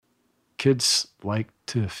kids like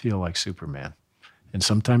to feel like Superman. And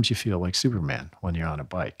sometimes you feel like Superman when you're on a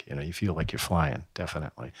bike. You feel like you're flying,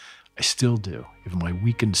 definitely. I still do. Even my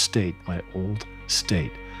weakened state, my old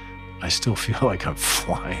state, I still feel like I'm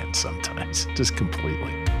flying sometimes, just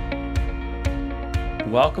completely.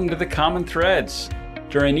 Welcome to The Common Threads.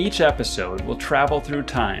 During each episode, we'll travel through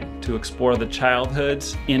time to explore the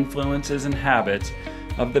childhoods, influences, and habits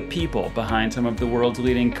of the people behind some of the world's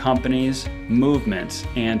leading companies, movements,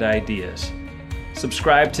 and ideas.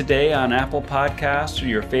 Subscribe today on Apple Podcasts or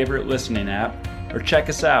your favorite listening app, or check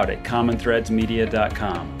us out at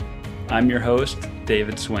commonthreadsmedia.com. I'm your host,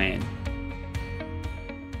 David Swain.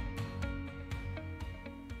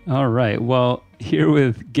 All right. Well, here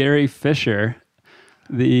with Gary Fisher,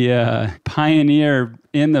 the pioneer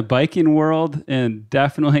in the biking world and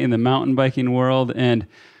definitely in the mountain biking world. And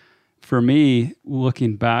for me,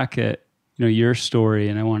 looking back at your story,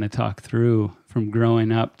 and I want to talk through from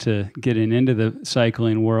growing up to getting into the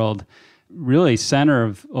cycling world, really center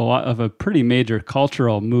of a pretty major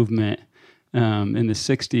cultural movement in the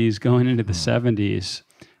 60s going into the 70s.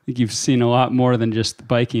 I think you've seen a lot more than just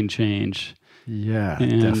biking change. Yeah,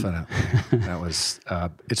 definitely. That was,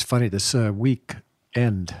 it's funny, this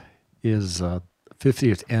weekend is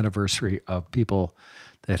 50th anniversary of people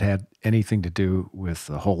that had anything to do with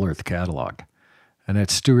the Whole Earth Catalog. And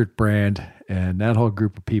it's Stuart Brand and that whole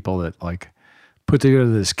group of people that put together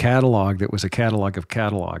this catalog that was a catalog of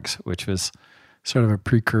catalogs, which was sort of a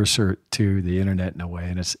precursor to the internet in a way.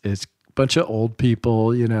 And it's a bunch of old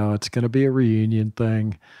people, it's going to be a reunion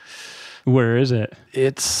thing. Where is it?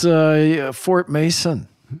 It's Fort Mason,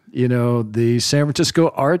 the San Francisco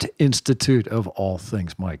Art Institute of all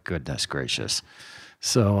things. My goodness gracious.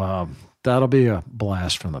 So that'll be a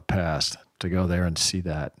blast from the past to go there and see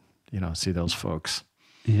that, see those folks.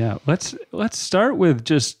 Yeah. Let's start with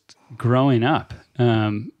just growing up.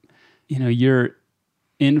 Your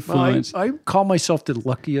influence. Well, I call myself the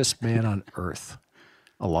luckiest man on earth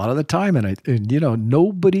a lot of the time. And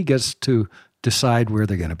nobody gets to decide where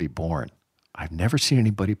they're going to be born. I've never seen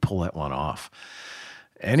anybody pull that one off.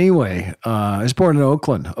 Anyway, I was born in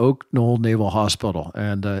Oakland, Oak Knoll Naval Hospital.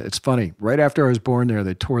 And it's funny, right after I was born there,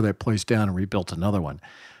 they tore that place down and rebuilt another one.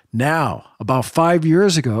 Now, about 5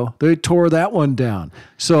 years ago, they tore that one down.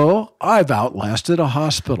 So I've outlasted a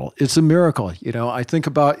hospital. It's a miracle. I think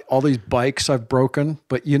about all these bikes I've broken,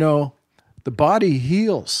 but the body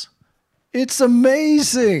heals. It's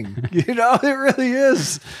amazing. It really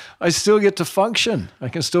is. I still get to function. I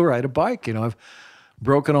can still ride a bike. I've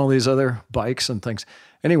broken all these other bikes and things.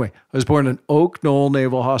 Anyway, I was born in Oak Knoll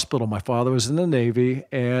Naval Hospital. My father was in the Navy,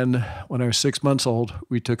 and when I was 6 months old,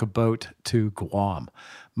 we took a boat to Guam.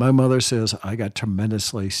 My mother says I got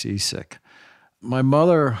tremendously seasick. My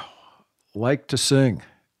mother liked to sing,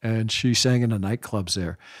 and she sang in the nightclubs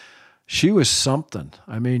there. She was something.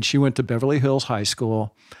 I mean, she went to Beverly Hills High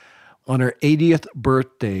School. On her 80th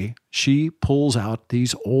birthday, she pulls out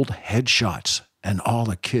these old headshots, and all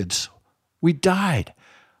the kids, we died.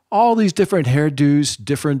 All these different hairdos,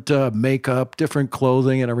 different makeup, different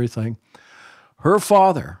clothing and everything. Her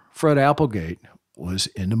father, Fred Applegate, was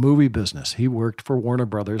in the movie business. He worked for Warner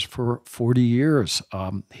Brothers for 40 years.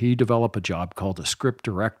 He developed a job called a script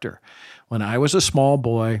director. When I was a small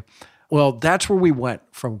boy, well, that's where we went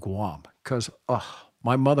from Guam because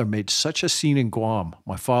my mother made such a scene in Guam.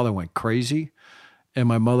 My father went crazy, and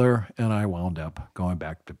my mother and I wound up going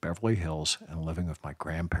back to Beverly Hills and living with my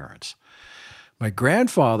grandparents. My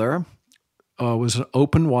grandfather was an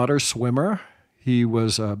open water swimmer. He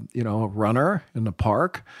was a runner in the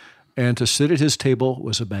park. And to sit at his table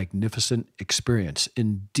was a magnificent experience.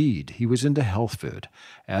 Indeed, he was into health food,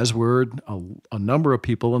 as were a number of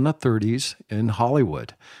people in the 30s in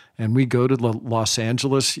Hollywood. And we go to the Los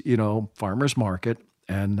Angeles, farmer's market,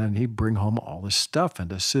 and then he'd bring home all this stuff. And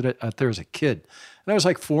to sit out there as a kid, and I was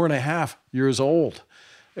like 4.5 years old.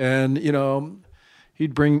 And,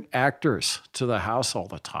 he'd bring actors to the house all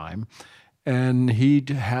the time. And he'd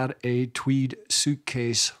had a tweed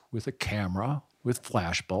suitcase with a camera, with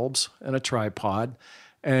flash bulbs and a tripod.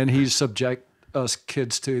 And he'd subject us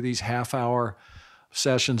kids to these half-hour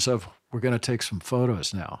sessions of, we're going to take some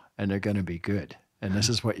photos now, and they're going to be good. And this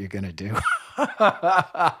is what you're going to do.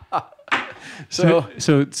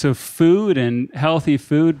 So food and healthy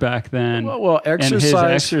food back then. Well, exercise.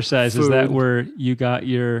 And his exercise, food. Is that where you got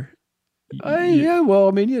your... Yeah, well,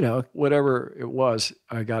 I mean, whatever it was,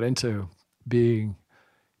 I got into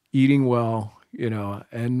eating well,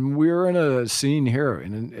 and we're in a scene here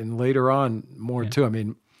and later on more too. I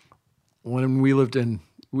mean, when we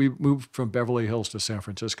moved from Beverly Hills to San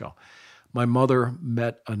Francisco, my mother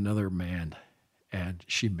met another man and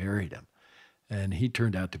she married him. And he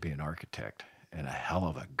turned out to be an architect, and a hell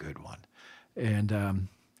of a good one. And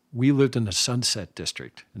we lived in the Sunset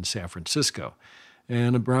District in San Francisco.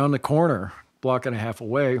 And around the corner, block and a half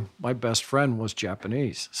away, my best friend was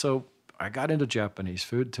Japanese. So I got into Japanese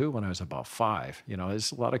food too when I was about 5.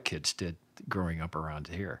 As a lot of kids did growing up around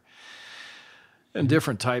here. And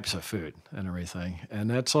different types of food and everything. And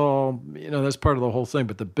that's all, that's part of the whole thing.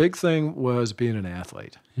 But the big thing was being an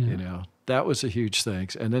athlete, That was a huge thing.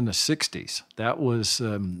 And then the 60s, that was,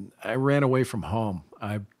 I ran away from home.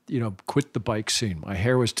 I, quit the bike scene. My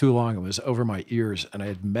hair was too long. It was over my ears. And I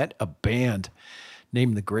had met a band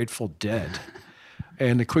named the Grateful Dead.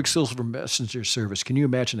 And the Quicksilver Messenger Service, can you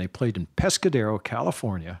imagine? They played in Pescadero,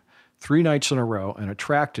 California, 3 nights in a row and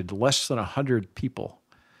attracted less than 100 people,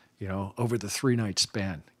 over the 3-night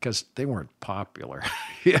span because they weren't popular,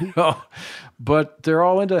 But they're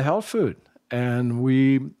all into health food.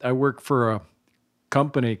 And I work for a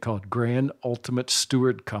company called Grand Ultimate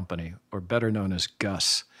Steward Company, or better known as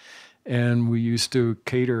GUS. And we used to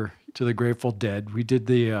cater to the Grateful Dead. We did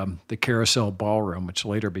the Carousel Ballroom, which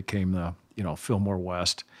later became the Fillmore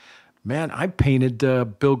West. Man, I painted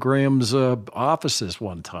Bill Graham's offices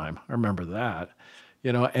one time. I remember that.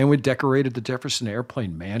 And we decorated the Jefferson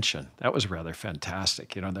Airplane Mansion. That was rather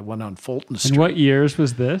fantastic. That went on Fulton Street. And what years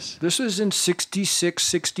was this? This was in 66,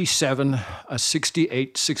 67,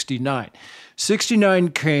 68, 69. 69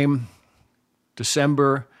 came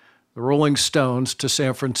December, the Rolling Stones to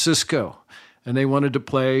San Francisco, and they wanted to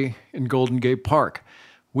play in Golden Gate Park.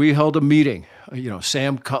 We held a meeting.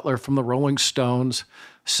 Sam Cutler from the Rolling Stones,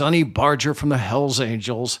 Sonny Barger from the Hells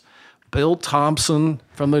Angels, Bill Thompson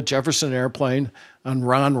from the Jefferson Airplane, and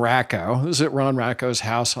Ron Racco. This is at Ron Racco's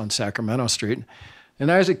house on Sacramento Street.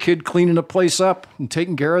 And I was a kid cleaning the place up and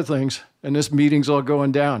taking care of things, and this meeting's all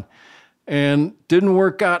going down. And didn't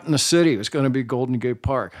work out in the city. It was going to be Golden Gate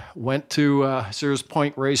Park. Went to Sears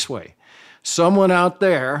Point Raceway. Someone out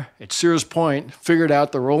there at Sears Point figured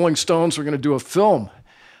out the Rolling Stones were going to do a film,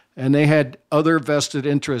 and they had other vested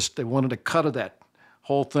interests. They wanted a cut of that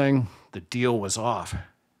whole thing. The deal was off.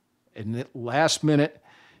 And at last minute,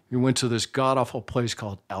 we went to this god-awful place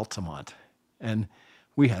called Altamont, and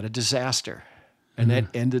we had a disaster, and that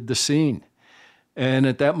ended the scene. And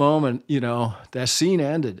at that moment, that scene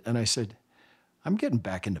ended, and I said, I'm getting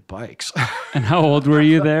back into bikes. And how old were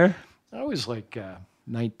you there? I was like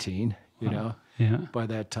 19, Yeah. by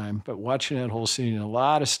that time. But watching that whole scene and a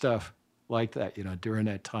lot of stuff like that, during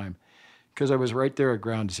that time, because I was right there at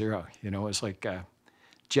ground zero. It was like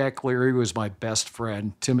Jack Leary was my best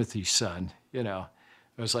friend, Timothy's son, It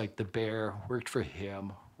was like the Bear, worked for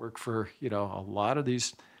him, worked for, a lot of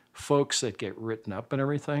these folks that get written up and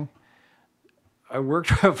everything. I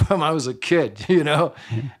worked with them. I was a kid,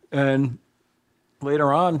 and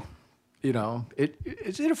later on, it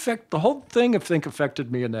affected the whole thing. I think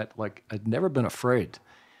affected me in that, like, I'd never been afraid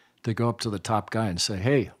to go up to the top guy and say,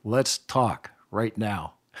 "Hey, let's talk right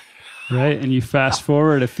now." Right, and you fast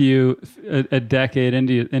forward a decade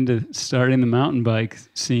into starting the mountain bike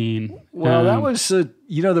scene. Well, that was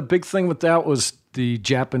the big thing with that was the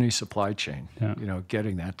Japanese supply chain.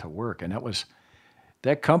 Getting that to work, and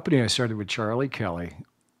that company I started with Charlie Kelly.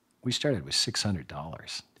 We started with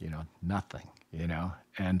 $600. Nothing.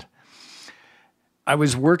 And I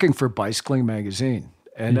was working for Bicycling Magazine,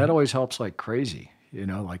 and that always helps like crazy.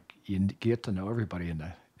 Like you get to know everybody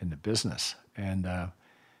in the business, and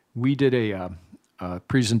we did a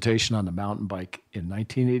presentation on the mountain bike in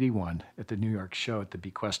 1981 at the New York show at the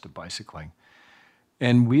Bequest of Bicycling.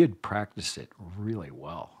 And we had practiced it really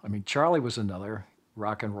well. I mean, Charlie was another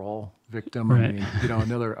rock and roll victim. Right. I mean,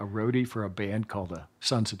 a roadie for a band called the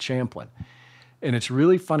Sons of Champlin. And it's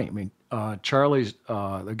really funny. I mean, Charlie's,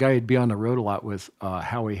 the guy he'd be on the road a lot with,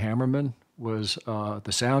 Howie Hammerman, was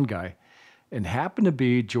the sound guy and happened to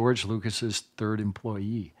be George Lucas's third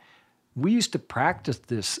employee. We used to practice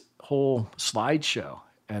this whole slideshow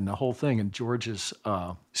and the whole thing in George's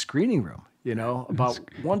screening room, about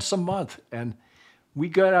once a month. And we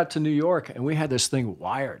got out to New York and we had this thing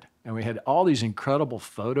wired, and we had all these incredible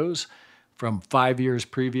photos from 5 years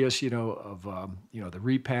previous, of the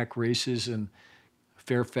repack races in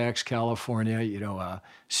Fairfax, California,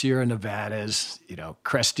 Sierra Nevadas,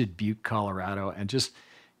 Crested Butte, Colorado, and just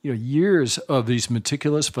years of these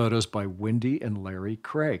meticulous photos by Wendy and Larry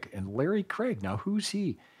Craig. And Larry Craig, now who's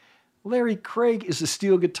he? Larry Craig is the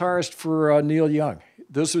steel guitarist for Neil Young.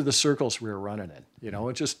 Those are the circles we were running in.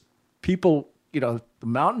 It's just people, the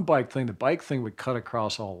mountain bike thing, the bike thing would cut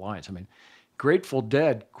across all lines. I mean, Grateful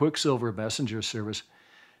Dead, Quicksilver Messenger Service,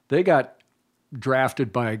 they got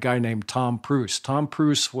drafted by a guy named Tom Pruce. Tom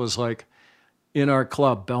Pruce was like in our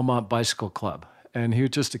club, Belmont Bicycle Club, and he was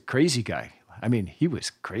just a crazy guy. I mean, he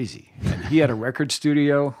was crazy. And he had a record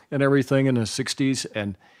studio and everything in the 60s,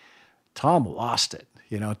 and Tom lost it.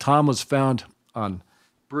 Tom was found on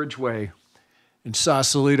Bridgeway in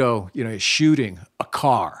Sausalito, shooting a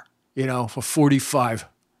car, for 45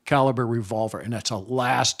 caliber revolver. And that's the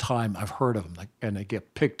last time I've heard of him. And they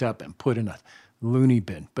get picked up and put in a loony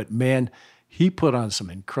bin. But man, he put on some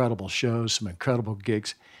incredible shows, some incredible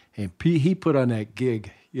gigs. And he put on that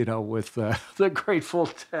gig, with the Grateful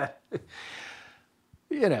Dead.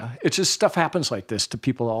 It's just stuff happens like this to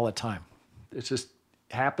people all the time. It's just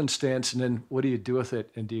happenstance, and then what do you do with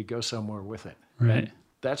it, and do you go somewhere with it? Right. And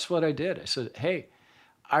that's what I did. I said, hey,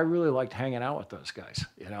 I really liked hanging out with those guys,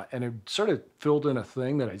 and it sort of filled in a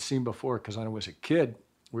thing that I'd seen before, because when I was a kid,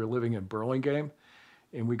 we were living in Burlingame,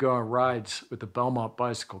 and we go on rides with the Belmont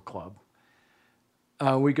Bicycle Club.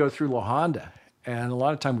 We go through La Honda, and a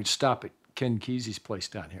lot of time we'd stop at Ken Kesey's place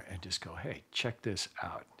down here and just go, hey, check this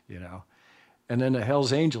out, And then the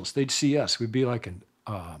Hells Angels, they'd see us. We'd be like in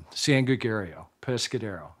San Gregorio,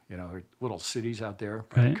 Pescadero, little cities out there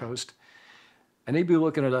by the coast. And they'd be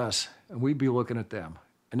looking at us, and we'd be looking at them.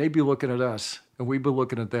 And they'd be looking at us, and we'd be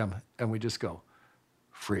looking at them. And we just go,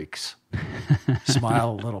 freaks.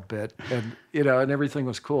 Smile a little bit. And, and everything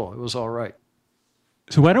was cool. It was all right.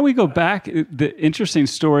 So why don't we go back? The interesting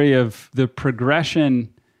story of the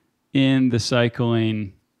progression in the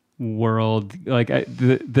cycling world, like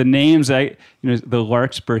the names, the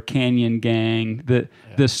Larkspur Canyon Gang,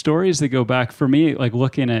 the stories that go back for me, like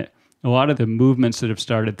looking at a lot of the movements that have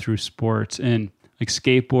started through sports and like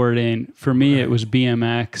skateboarding. For me, it was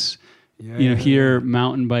BMX. Here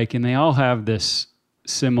mountain biking. They all have this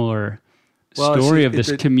similar story of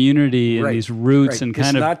this community and these roots and kind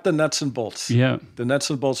of. It's not the nuts and bolts. Yeah, the nuts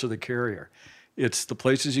and bolts are the carrier. It's the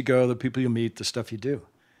places you go, the people you meet, the stuff you do.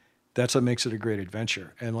 That's what makes it a great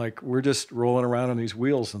adventure. And like, we're just rolling around on these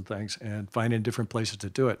wheels and things and finding different places to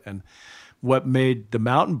do it. And what made the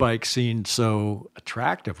mountain bike scene so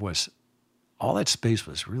attractive was all that space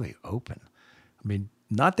was really open. When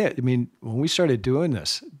we started doing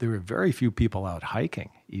this, there were very few people out hiking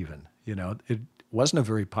even, it wasn't a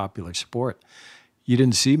very popular sport. You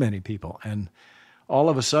didn't see many people. And all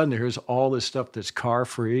of a sudden, here's all this stuff that's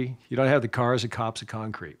car-free. You don't have the cars and cops of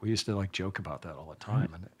concrete. We used to joke about that all the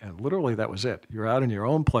time. And literally that was it. You're out in your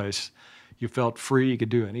own place. You felt free. You could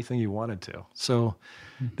do anything you wanted to. So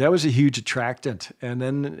that was a huge attractant. And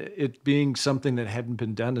then it being something that hadn't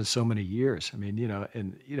been done in so many years.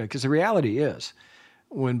 Because the reality is,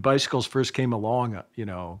 when bicycles first came along,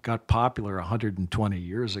 got popular 120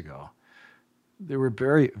 years ago, there were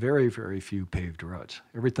very, very, very few paved roads.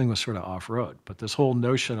 Everything was sort of off-road. But this whole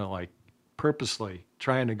notion of purposely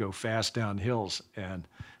trying to go fast down hills and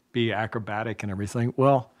be acrobatic and everything,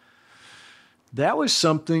 well, that was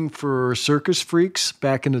something for circus freaks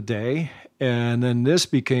back in the day. And then this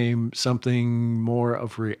became something more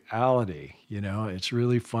of reality. It's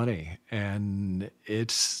really funny. And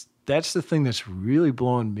that's the thing that's really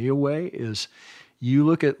blowing me away is you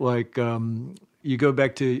look at you go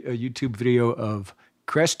back to a YouTube video of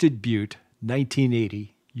Crested Butte,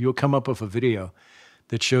 1980. You'll come up with a video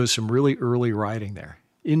that shows some really early riding there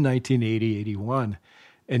in 1980, 81.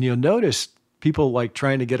 And you'll notice people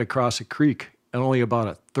trying to get across a creek, and only about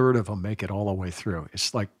a third of them make it all the way through.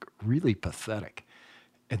 It's really pathetic.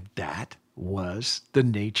 And that was the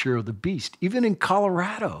nature of the beast. Even in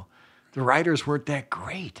Colorado, the riders weren't that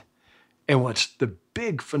great. And what's the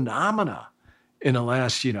big phenomena in the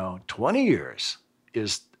last, 20 years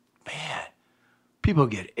is, man, people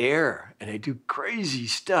get air and they do crazy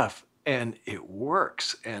stuff and it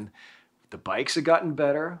works. And the bikes have gotten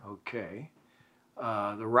better. Okay.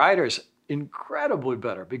 The riders incredibly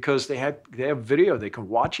better because they have video. They can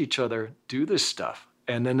watch each other do this stuff.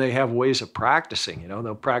 And then they have ways of practicing,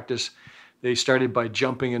 they'll practice. They started by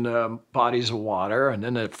jumping into bodies of water and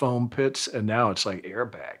then at foam pits. And now it's like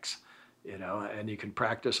airbags. And you can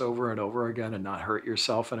practice over and over again and not hurt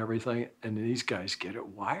yourself and everything. And these guys get it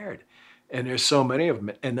wired. And there's so many of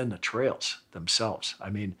them. And then the trails themselves.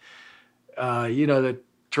 The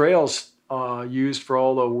trails used for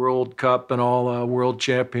all the World Cup and all the World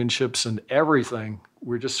Championships and everything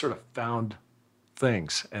were just sort of found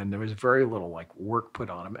things. And there was very little work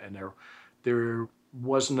put on them. And there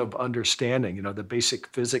wasn't of understanding, the basic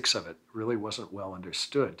physics of it really wasn't well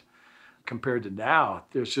understood. Compared to now,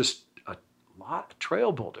 there's just a lot of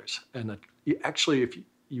trail builders. And actually, if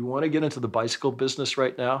you want to get into the bicycle business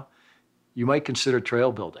right now, you might consider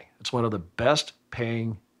trail building. It's one of the best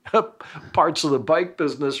paying parts of the bike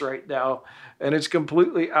business right now. And it's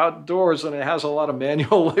completely outdoors and it has a lot of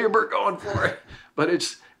manual labor going for it. But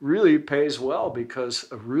really pays well because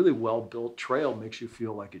a really well-built trail makes you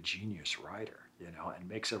feel like a genius rider, and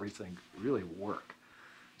makes everything really work.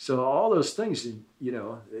 So all those things,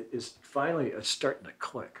 is finally it's starting to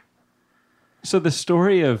click. So the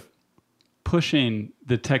story of pushing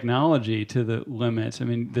the technology to the limits. I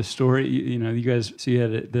mean, the story, you guys, so you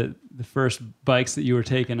had the first bikes that you were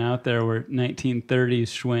taking out there were 1930s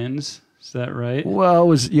Schwinn's. Is that right? Well, it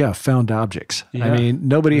was, found objects. Yeah. I mean,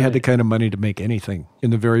 nobody had the kind of money to make anything in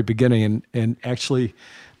the very beginning. And actually,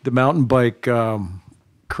 the mountain bike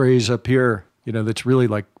craze up here, that's really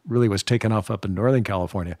was taken off up in Northern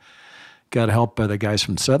California, got helped by the guys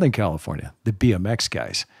from Southern California, the BMX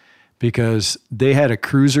guys, because they had a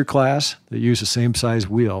cruiser class that used the same size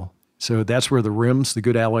wheel. So that's where the rims, the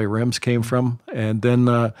good alloy rims came from. And then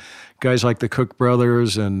guys like the Cook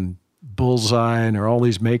Brothers and Bullseye and all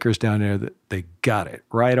these makers down there, that they got it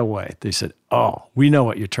right away. They said, "Oh, we know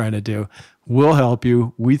what you're trying to do. We'll help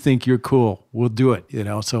you. We think you're cool. We'll do it."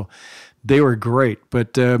 So they were great.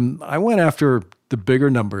 But I went after the bigger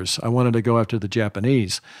numbers. I wanted to go after the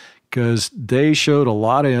Japanese because they showed a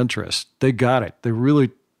lot of interest. They got it. They really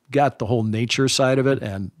got the whole nature side of it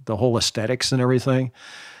and the whole aesthetics and everything.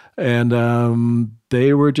 And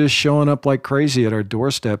they were just showing up like crazy at our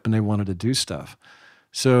doorstep, and they wanted to do stuff.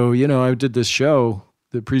 So, I did this show,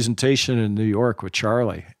 the presentation in New York with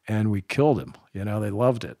Charlie, and we killed him. They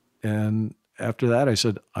loved it. And after that, I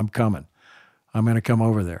said, I'm coming. I'm going to come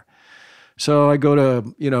over there. So I go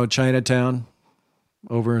to, Chinatown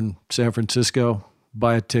over in San Francisco,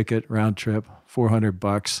 buy a ticket, round trip,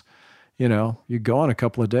 $400. You go in a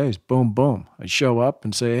couple of days, boom, boom. I show up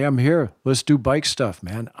and say, "Hey, I'm here. Let's do bike stuff,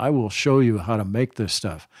 man. I will show you how to make this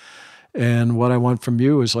stuff. And what I want from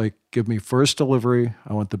you is give me first delivery.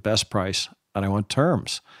 I want the best price, and I want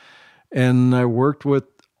terms." And I worked with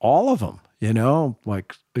all of them,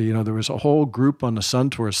 there was a whole group on the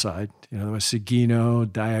Suntour side. There was Sugino,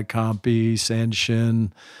 Daikampi,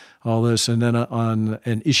 Sanshin, all this. And then on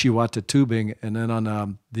Ishiwata Tubing, and then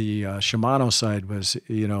on the Shimano side was,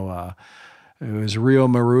 it was Rio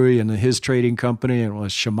Marui and his trading company, and it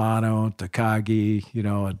was Shimano, Takagi,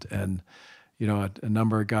 and a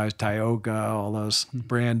number of guys, Tioga, all those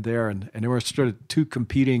brand there. And there were sort of two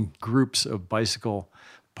competing groups of bicycle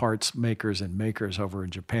parts makers over in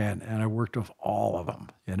Japan. And I worked with all of them,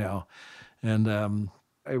 And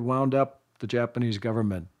I wound up, the Japanese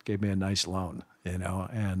government gave me a nice loan,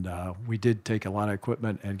 and we did take a lot of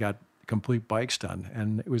equipment and got complete bikes done.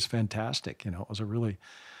 And it was fantastic. It was a really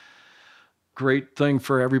great thing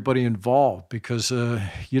for everybody involved because,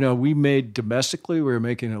 we made domestically, we were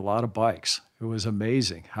making a lot of bikes. It was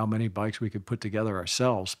amazing how many bikes we could put together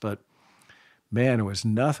ourselves. But man, it was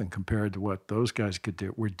nothing compared to what those guys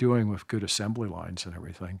were doing with good assembly lines and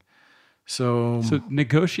everything. So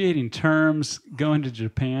negotiating terms, going to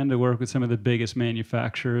Japan to work with some of the biggest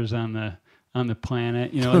manufacturers on the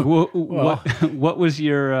planet, what was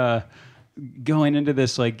your going into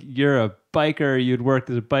this? You're a biker, you'd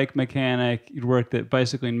worked as a bike mechanic, you'd worked at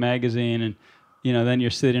Bicycling Magazine, and then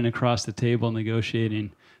you're sitting across the table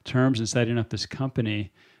negotiating terms and setting up this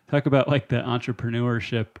company. Talk about the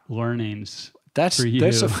entrepreneurship learnings. That's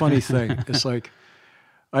a funny thing. It's I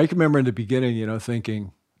can remember in the beginning,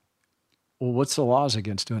 thinking, well, what's the laws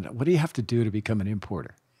against doing that? What do you have to do to become an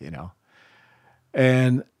importer?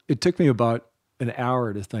 And it took me about an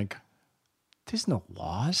hour to think, there's no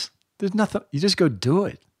laws. There's nothing. You just go do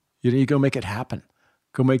it. You go make it happen.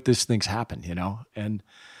 Go make these things happen, And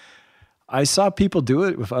I saw people do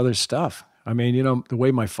it with other stuff. I mean, the way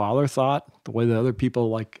my father thought, the way the other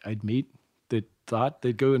people I'd meet, that thought,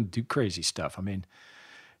 they'd go and do crazy stuff. I mean,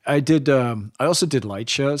 I also did light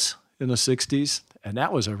shows in the 60s, and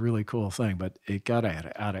that was a really cool thing, but it got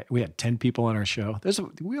out of, we had 10 people on our show.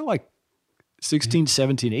 We were 16,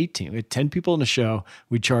 17, 18. We had 10 people in the show.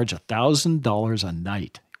 We charged $1,000 a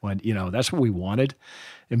night. When, that's what we wanted.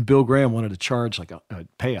 And Bill Graham wanted to charge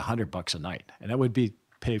pay $100 a night, and that would be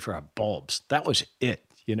pay for our bulbs. That was it,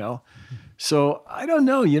 So I don't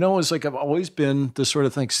know, it's I've always been this sort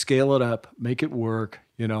of thing, scale it up, make it work,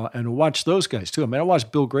 and watch those guys too. I mean, I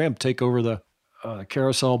watched Bill Graham take over the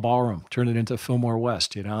Carousel Ballroom, turn it into Fillmore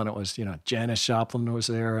West, and it was, Janis Joplin was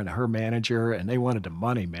there and her manager, and they wanted the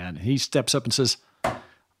money, man. And he steps up and says,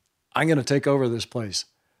 "I'm going to take over this place."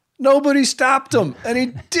 Nobody stopped him, and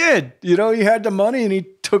he did. He had the money, and he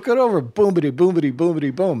took it over. Boomity, boomity,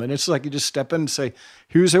 boomity, boom. And it's you just step in and say,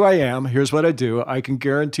 "Here's who I am. Here's what I do. I can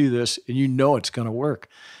guarantee this, and it's going to work."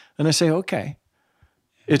 And I say, "Okay."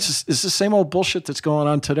 It's the same old bullshit that's going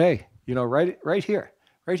on today. Right here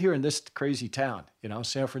in this crazy town.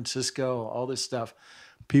 San Francisco, all this stuff.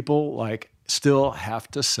 People still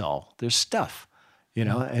have to sell their stuff.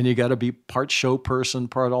 and you got to be part show person,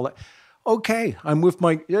 part all that. Okay, I'm with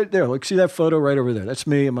my, there, look, see that photo right over there? That's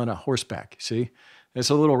me. I'm on a horseback, see? It's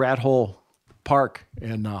a little rat hole park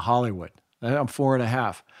in Hollywood. I'm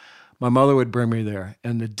 4.5. My mother would bring me there,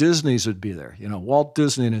 and the Disneys would be there, Walt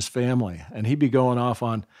Disney and his family. And he'd be going off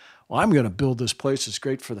on, well, I'm going to build this place that's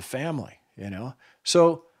great for the family,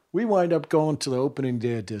 So we wind up going to the opening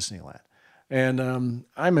day of Disneyland. And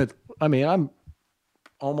I'm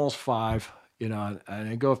almost 5, and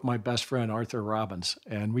I go with my best friend, Arthur Robbins,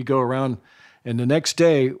 and we go around, and the next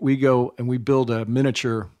day we go and we build a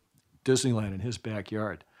miniature Disneyland in his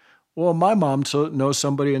backyard. Well, my mom knows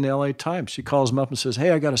somebody in the LA Times. She calls him up and says,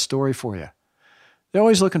 hey, I got a story for you. They're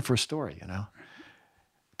always looking for a story,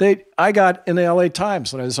 I got in the LA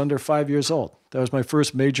Times when I was under 5 years old. That was my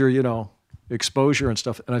first major, exposure and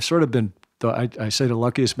stuff. And I've sort of been, I say the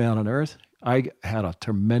luckiest man on earth. I had a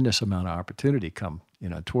tremendous amount of opportunity come,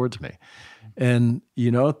 towards me. And,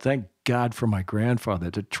 thank God for my grandfather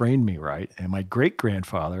that trained me right. And my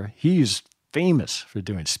great-grandfather, he's famous for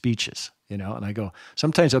doing speeches, and I go,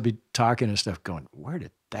 sometimes I'll be talking and stuff going, where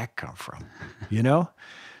did that come from?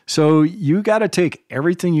 So you got to take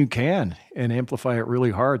everything you can and amplify it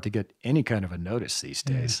really hard to get any kind of a notice these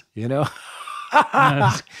days,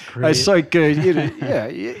 That's great. It's like,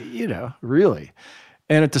 really.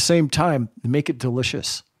 And at the same time, make it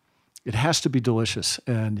delicious. It has to be delicious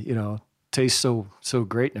and, taste so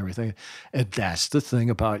great and everything. And that's the thing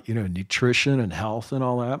about, nutrition and health and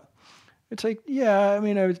all that. It's like,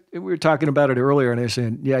 we were talking about it earlier and I was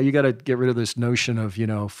saying, you got to get rid of this notion of,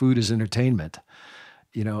 food is entertainment,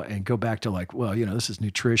 and go back to like, well, this is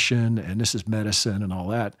nutrition and this is medicine and all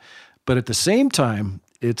that. But at the same time,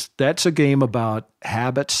 that's a game about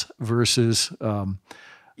habits versus,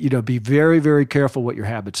 be very, very careful what your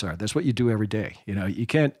habits are. That's what you do every day. You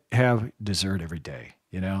can't have dessert every day.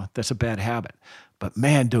 That's a bad habit. But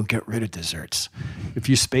man, don't get rid of desserts. If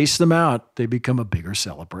you space them out, they become a bigger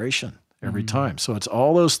celebration every time. So it's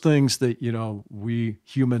all those things that, we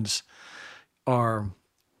humans are,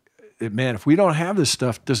 man, if we don't have this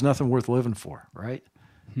stuff, there's nothing worth living for, right?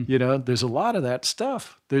 There's a lot of that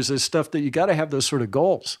stuff. There's this stuff that you got to have those sort of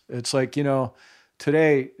goals. It's like,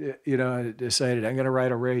 today, I decided I'm going to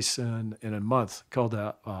ride a race in a month called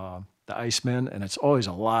the Iceman, and it's always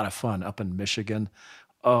a lot of fun up in Michigan.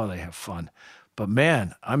 Oh, they have fun. But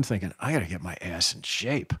man, I'm thinking, I got to get my ass in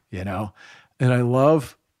shape, And I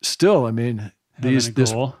love still, this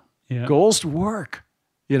goal. Goals to work,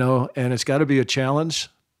 and it's got to be a challenge,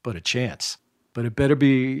 but a chance. But it better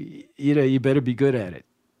be, you better be good at it.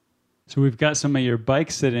 So we've got some of your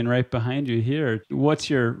bikes sitting right behind you here. What's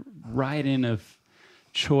your riding of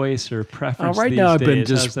choice or preference right these now,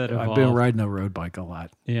 days? I've been riding a road bike a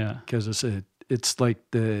lot. Yeah, because it's like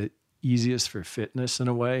the easiest for fitness in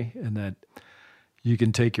a way, and that you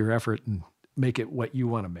can take your effort and make it what you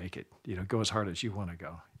want to make it. Go as hard as you want to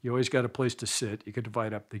go. You always got a place to sit. You could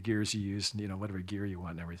divide up the gears you use, and whatever gear you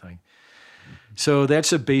want and everything. So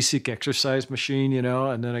that's a basic exercise machine,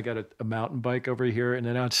 and then I got a mountain bike over here, and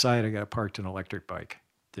then outside I got parked an electric bike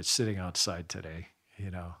that's sitting outside today,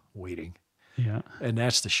 waiting. Yeah. And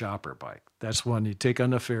that's the shopper bike. That's one you take on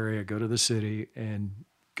the ferry, I go to the city and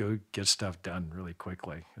go get stuff done really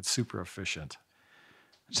quickly. It's super efficient.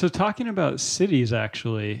 So talking about cities,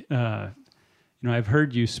 actually, I've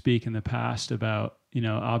heard you speak in the past about,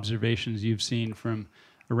 observations you've seen from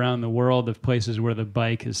around the world of places where the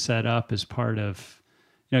bike is set up as part of,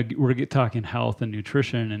 we're talking health and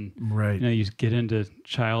nutrition, and right. You get into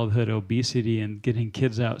childhood obesity and getting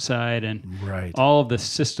kids outside and right. all of the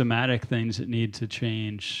systematic things that need to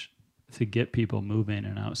change to get people moving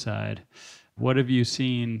and outside. What have you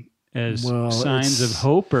seen as signs of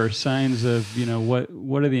hope or signs of,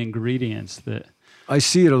 what are the ingredients that... I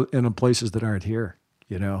see it in places that aren't here,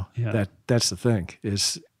 that's the thing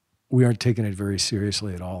is we aren't taking it very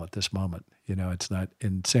seriously at all at this moment. It's not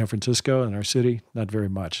in San Francisco, in our city, not very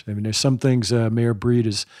much. There's some things, Mayor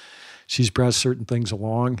Breed she's brought certain things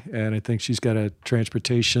along, and I think she's got a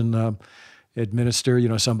transportation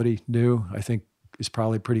administer, somebody new, I think is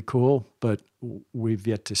probably pretty cool, but we've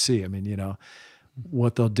yet to see.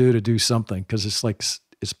 What they'll do to do something, because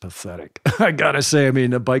it's pathetic. I got to say,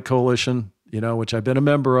 the Bike Coalition, which I've been a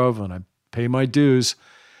member of and I pay my dues,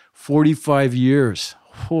 45 years.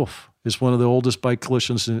 Oof. It's one of the oldest bike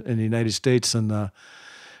coalitions in the United States. And man,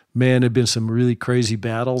 there have been some really crazy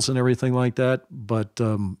battles and everything like that. But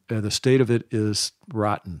the state of it is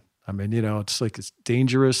rotten. It's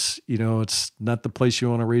dangerous. It's not the place you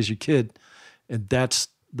want to raise your kid. And that's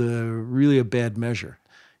really a bad measure.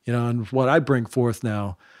 And what I bring forth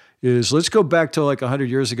now is let's go back to like 100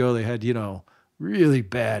 years ago. They had, really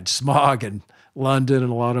bad smog and London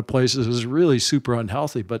and a lot of places is really super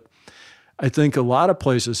unhealthy. But I think a lot of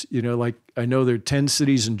places, like I know there are 10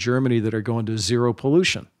 cities in Germany that are going to zero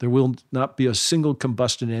pollution. There will not be a single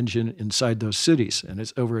combustion engine inside those cities. And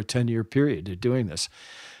it's over a 10-year period they're doing this.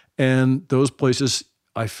 And those places,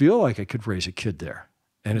 I feel like I could raise a kid there.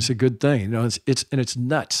 And it's a good thing. It's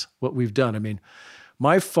nuts what we've done. I mean,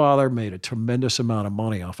 my father made a tremendous amount of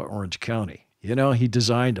money off of Orange County. He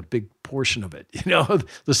designed a big portion of it.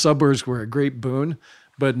 The suburbs were a great boon,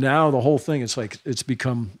 but now the whole thing, it's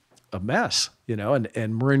become a mess,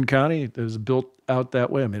 and Marin County is built out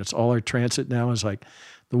that way. I mean, it's all our transit now is like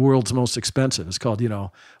the world's most expensive. It's called,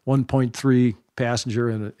 1.3 passenger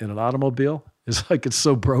in an automobile. It's like, it's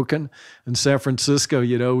so broken. In San Francisco,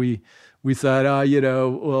 we thought,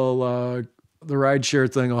 the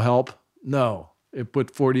rideshare thing will help. No, it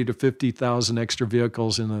put 40 to 50,000 extra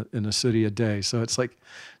vehicles in the city a day. So it's like,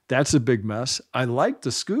 that's a big mess. I like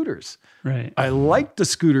the scooters. Right. I like the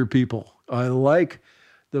scooter people. I like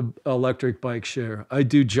the electric bike share. I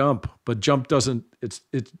do Jump, but Jump doesn't, it's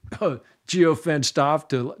geo-fenced off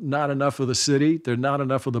to not enough of the city. There are not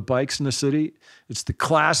enough of the bikes in the city. It's the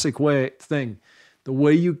classic thing. The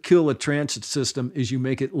way you kill a transit system is you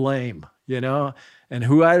make it lame, And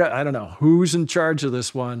I don't know who's in charge of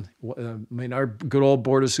this one. I mean, our good old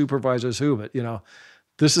board of supervisors, but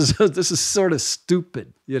this is sort of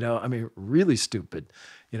stupid, I mean, really stupid,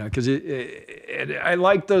 because I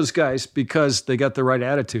like those guys because they got the right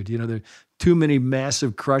attitude. There are too many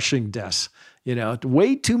massive crushing deaths,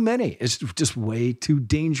 way too many. It's just way too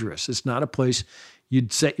dangerous. It's not a place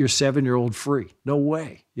you'd set your 7-year-old free. No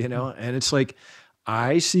way, and it's like,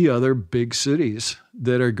 I see other big cities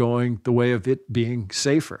that are going the way of it being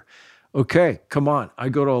safer. Okay, come on. I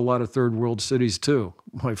go to a lot of third world cities too,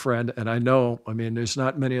 my friend. And I know, there's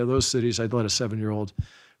not many of those cities I'd let a 7-year-old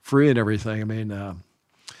free and everything.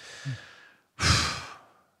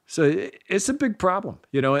 So it's a big problem,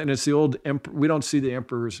 and it's the old emperor. We don't see the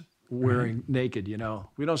emperors wearing naked,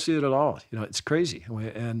 we don't see it at all. It's crazy.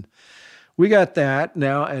 And we got that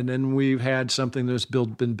now, and then we've had something that's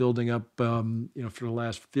been building up, for the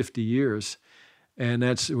last 50 years. And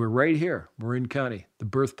we're right here, Marin County, the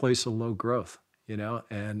birthplace of low growth,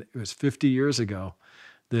 and it was 50 years ago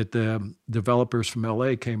that the developers from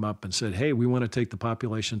LA came up and said, hey, we want to take the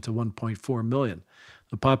population to 1.4 million.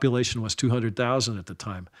 The population was 200,000 at the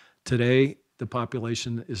time. Today, the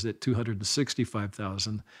population is at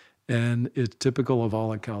 265,000, and it's typical of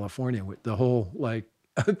all in California. With the whole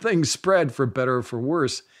thing spread for better or for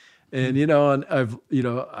worse. And, and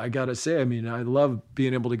I got to say, I love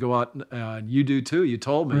being able to go out and you do too. You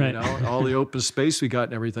told me, right. All the open space we got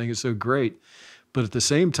and everything is so great. But at the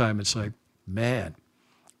same time, it's like, man,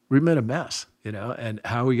 we've made a mess, and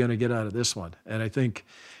how are we going to get out of this one? And I think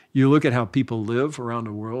you look at how people live around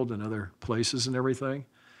the world and other places and everything,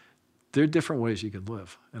 there are different ways you could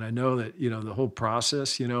live. And I know that, the whole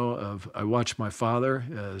process, I watched my father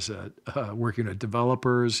as working with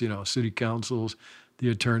developers, city councils, the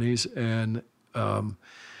attorneys. And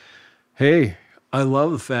hey, I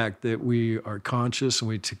love the fact that we are conscious and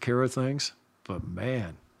we take care of things, but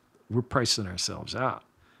man, we're pricing ourselves out.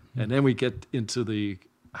 And then we get into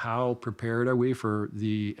how prepared are we for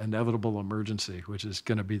the inevitable emergency, which is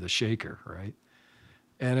going to be the shaker, right?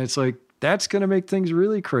 And it's like, that's going to make things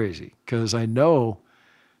really crazy, because I know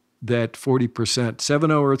that 40%,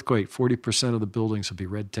 7.0 earthquake, 40% of the buildings will be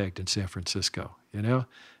red tagged in San Francisco, and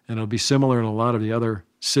it'll be similar in a lot of the other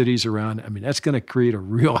cities around. That's going to create a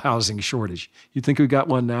real housing shortage. You think we got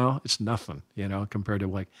one now? It's nothing, compared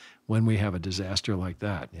to when we have a disaster like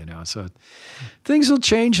that, So things will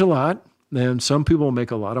change a lot, and some people will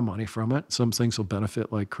make a lot of money from it. Some things will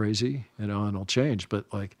benefit like crazy, and it'll change. But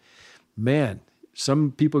man,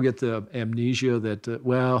 some people get the amnesia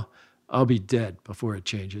that, I'll be dead before it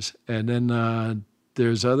changes. And then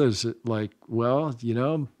there's others that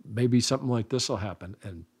maybe something like this will happen.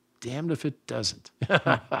 And damned if it doesn't.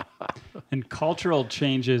 And cultural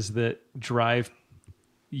changes that drive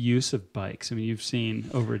use of bikes. You've seen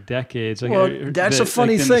over decades. That's a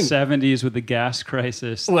funny thing. In the 70s with the gas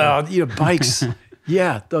crisis. Well, bikes.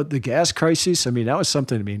 Yeah, the gas crisis. That was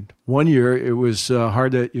something. One year it was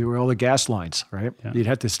hard you were all the gas lines, right? Yeah. You'd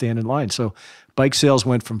have to stand in line. So bike sales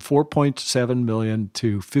went from 4.7 million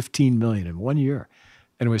to 15 million in 1 year.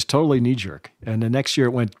 And it was totally knee-jerk. And the next year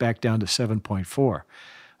it went back down to 7.4.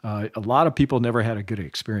 A lot of people never had a good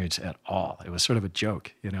experience at all. It was sort of a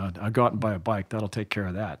joke, I'll go out and buy a bike. That'll take care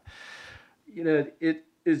of that.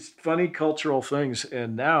 It's funny cultural things.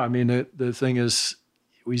 And now, the thing is,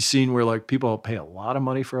 we've seen where people pay a lot of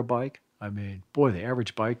money for a bike. Boy, the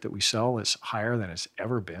average bike that we sell is higher than it's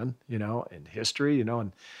ever been, in history,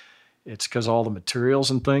 and It's because all the materials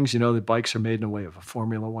and things, the bikes are made in a way of a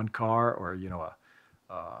Formula One car or,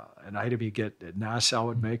 an item you get that NASA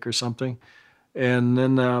would make or something. And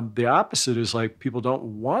then the opposite is like people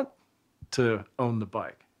don't want to own the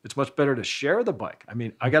bike. It's much better to share the bike. I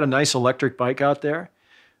mean, I got a nice electric bike out there,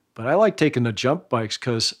 but I like taking the jump bikes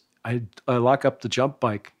because I lock up the jump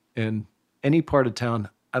bike in any part of town.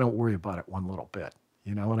 I don't worry about it one little bit.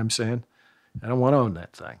 You know what I'm saying? I don't want to own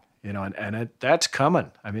that thing, that's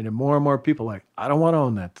coming. I mean, and more people like, I don't want to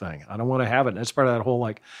own that thing. I don't want to have it. And that's part of that whole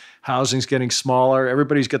like housing's getting smaller.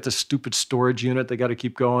 Everybody's got this stupid storage unit. They got to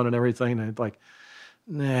keep going and everything. And it's like,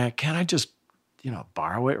 nah, can't I just,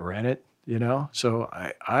 borrow it, rent it, So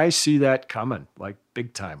I see that coming like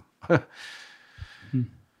big time.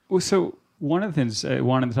 Well, so one of the things I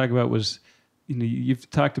wanted to talk about was, you've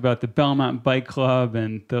talked about the Belmont Bike Club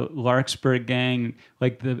and the Larkspur Gang,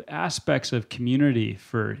 like the aspects of community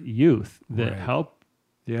for youth that help.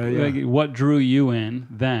 Yeah. Like, what drew you in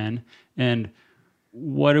then, and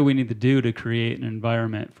what do we need to do to create an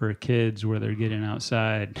environment for kids where they're getting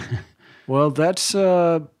outside? Well, that's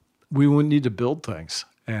we would need to build things.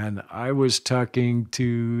 And I was talking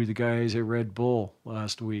to the guys at Red Bull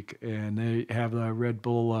last week, and they have the Red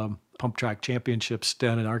Bull Pump Track Championships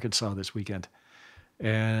down in Arkansas this weekend.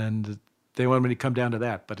 And they want me to come down to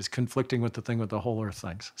that, but it's conflicting with the thing with the whole earth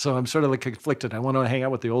things. So I'm sort of like conflicted. I want to hang out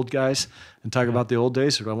with the old guys and talk about the old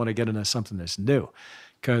days, or do I want to get into something that's new?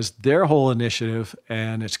 Because their whole initiative,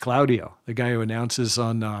 and it's Claudio, the guy who announces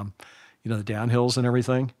on, the downhills and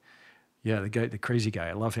everything. Yeah, the crazy guy.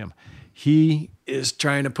 I love him. He is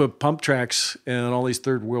trying to put pump tracks in all these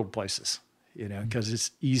third world places, because it's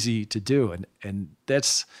easy to do. And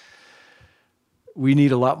we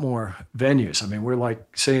need a lot more venues. I mean, we're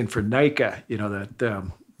like saying for NICA,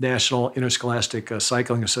 the National Interscholastic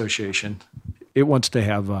Cycling Association, it wants to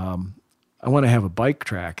have, I want to have a bike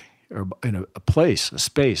track or in a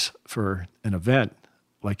space for an event,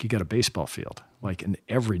 like you got a baseball field, like in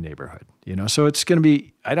every neighborhood, So it's going to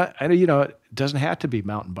be, it doesn't have to be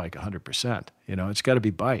mountain bike 100%, it's got to be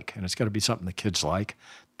bike, and it's got to be something the kids like.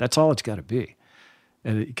 That's all it's got to be.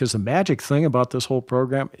 And because the magic thing about this whole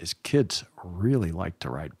program is kids really like to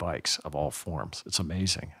ride bikes of all forms. It's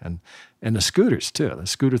amazing. And the scooters too. The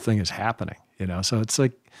scooter thing is happening, So it's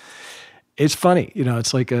like, it's funny,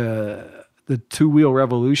 it's like the two-wheel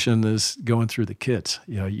revolution is going through the kids,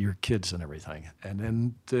 your kids and everything. And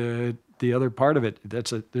then the other part of it, there's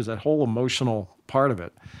that whole emotional part of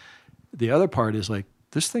it. The other part is like,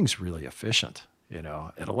 this thing's really efficient.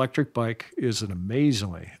 An electric bike is an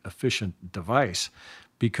amazingly efficient device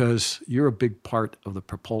because you're a big part of the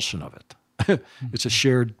propulsion of it. It's a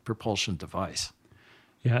shared propulsion device.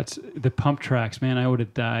 Yeah, it's the pump tracks, man. I would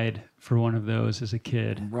have died for one of those as a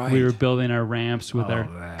kid. Right. We were building our ramps with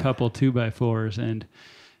our couple 2x4s, and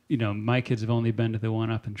my kids have only been to the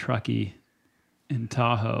one up in Truckee in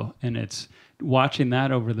Tahoe, and it's watching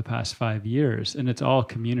that over the past 5 years, and it's all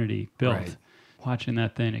community built. Right. Watching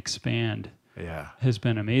that thing expand has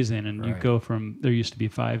been amazing. And you go from, there used to be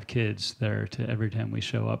 5 kids there to every time we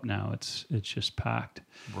show up now, it's just packed.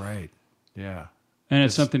 Right. Yeah. And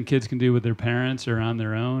it's something kids can do with their parents or on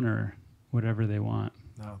their own or whatever they want.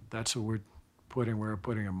 No, that's what we're putting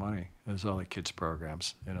our money is all the kids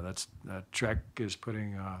programs. Trek is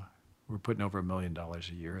we're putting over $1 million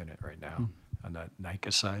a year in it right now on that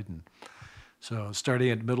NICA side. And so starting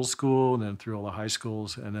at middle school and then through all the high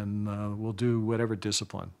schools, and then we'll do whatever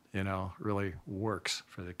discipline, really works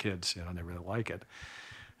for the kids, and they really like it.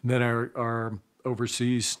 And then our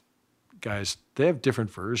overseas guys, they have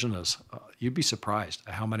different versions. You'd be surprised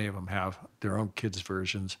at how many of them have their own kids'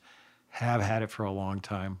 versions, have had it for a long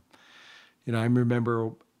time. I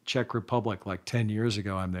remember Czech Republic, like 10 years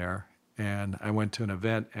ago, I'm there, and I went to an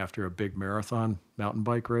event after a big marathon mountain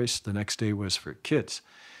bike race. The next day was for kids.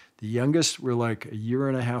 The youngest were like a year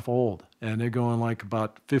and a half old, and they're going like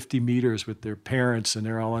about 50 meters with their parents, and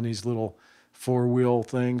they're all on these little 4-wheel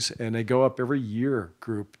things, and they go up every year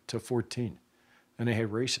group to 14. And they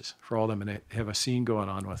have races for all of them, and they have a scene going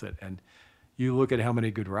on with it. And you look at how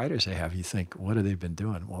many good riders they have, you think, what have they been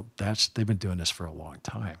doing? Well, they've been doing this for a long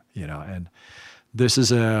time, and this is,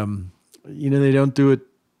 they don't do it.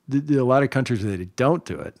 A lot of countries, they don't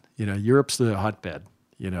do it. Europe's the hotbed.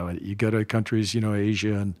 You go to countries,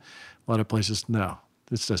 Asia and a lot of places, no,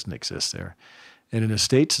 this doesn't exist there. And in the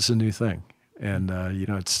States, it's a new thing. And, we're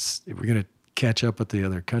going to catch up with the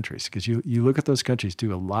other countries because you look at those countries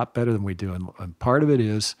do a lot better than we do. And part of it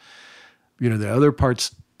is, the other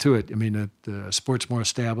parts to it. I mean, the sport's more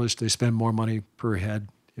established. They spend more money per head,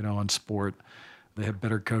 on sport. They have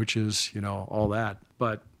better coaches, all that.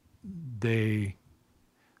 But they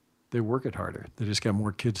they work it harder. They just got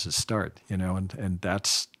more kids to start, and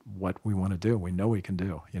that's what we want to do. We know we can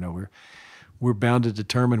do. We're bound to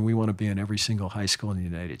determine we want to be in every single high school in the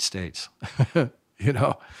United States.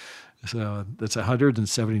 So that's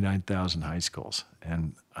 179,000 high schools,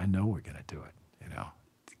 and I know we're going to do it.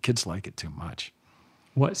 The kids like it too much.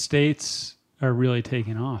 What states are really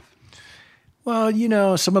taking off? Well,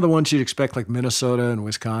 some of the ones you'd expect, like Minnesota and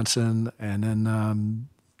Wisconsin, and then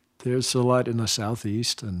there's a lot in the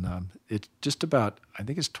Southeast, and it's just about, I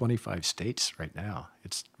think it's 25 states right now.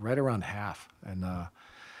 It's right around half, and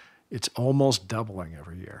it's almost doubling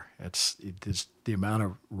every year. It's the amount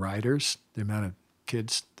of riders, the amount of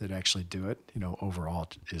kids that actually do it, overall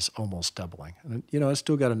is almost doubling. And, it's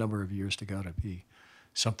still got a number of years to go to be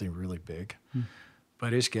something really big,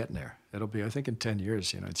 but it's getting there. It'll be, I think in 10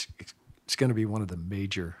 years, it's going to be one of the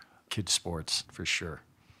major kids sports for sure.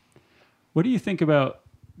 What do you think about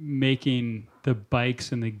making the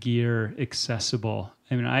bikes and the gear accessible?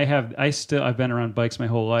 I mean, I've been around bikes my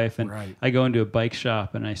whole life, and right. I go into a bike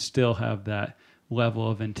shop and I still have that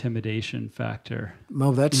level of intimidation factor.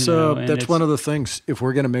 Well, that's one of the things. If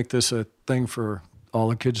we're going to make this a thing for all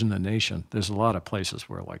the kids in the nation, there's a lot of places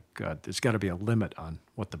where there's got to be a limit on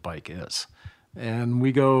what the bike is. And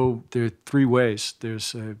there are three ways.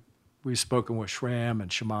 We've spoken with SRAM and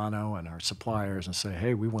Shimano and our suppliers and say,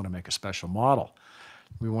 hey, we want to make a special model.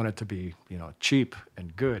 We want it to be, cheap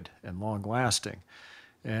and good and long lasting.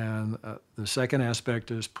 And the second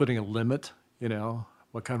aspect is putting a limit,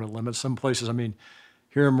 what kind of limit? Some places,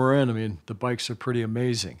 here in Marin, the bikes are pretty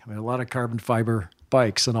amazing. A lot of carbon fiber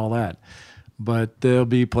bikes and all that. But there'll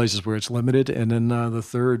be places where it's limited. And then the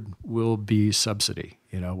third will be subsidy.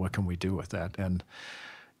 What can we do with that? And,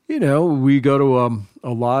 we go to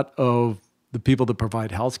a lot of the people that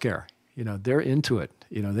provide healthcare. They're into it.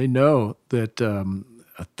 They know that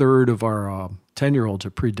a third of our 10-year-olds are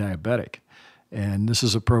pre-diabetic. And this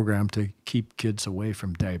is a program to keep kids away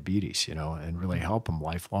from diabetes, and really help them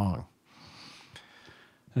lifelong.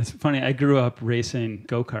 It's funny. I grew up racing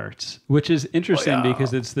go-karts, which is interesting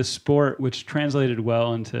because it's the sport which translated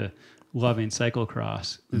well into loving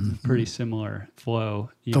cyclocross. It's a pretty similar flow.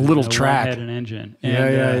 The little track. Had an engine.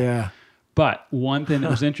 Yeah. But one thing that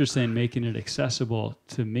was interesting, making it accessible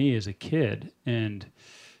to me as a kid, and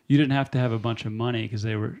you didn't have to have a bunch of money because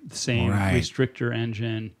they were the same restrictor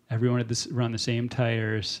engine. Everyone had to run the same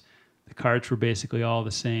tires. The carts were basically all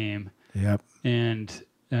the same. Yep. And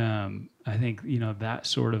I think, that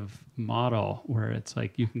sort of model where it's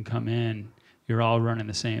like you can come in, you're all running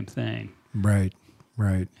the same thing. Right.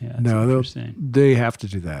 Yeah, no, they have to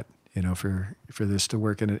do that, for this to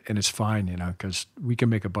work. And it's fine, because we can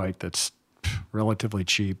make a bike that's relatively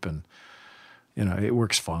cheap and, it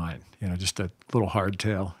works fine. Just a little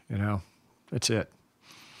hardtail, that's it.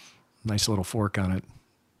 Nice little fork on it.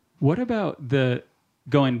 What about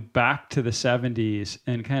going back to the 70s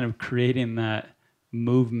and kind of creating that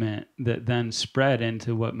movement that then spread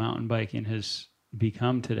into what mountain biking has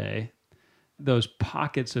become today? Those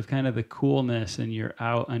pockets of kind of the coolness and you're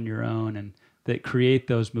out on your own and that create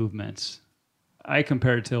those movements. I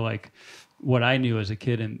compare it to like what I knew as a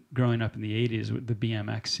kid and growing up in the 80s with the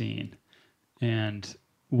BMX scene. And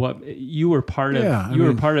what you were part of,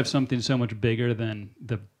 were part of something so much bigger than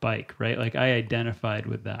the bike, right? Like I identified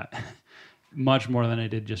with that much more than I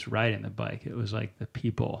did just riding the bike. It was like the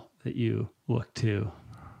people that you look to.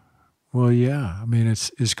 Well, yeah.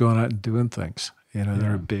 It's going out and doing things, that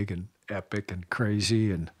are big and epic and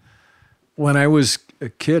crazy. And when I was a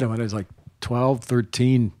kid, when I was like 12,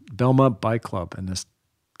 13, Belmont Bike Club, and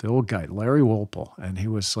the old guy, Larry Wolpel, and he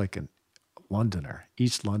was like a Londoner,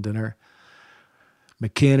 East Londoner,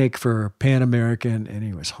 mechanic for Pan American, and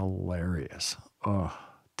he was hilarious.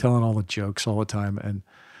 Telling all the jokes all the time. And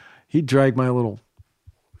he dragged I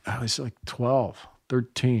was like 12,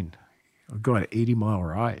 13. I'd go on 80-mile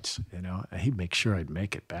rides, and he'd make sure I'd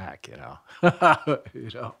make it back,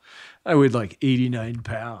 I weighed like 89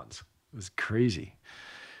 pounds. It was crazy.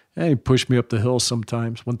 And he'd push me up the hill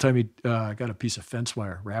sometimes. One time he got a piece of fence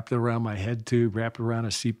wire, wrapped it around my head tube, wrapped it around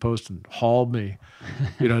a seat post, and hauled me,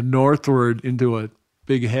 northward into a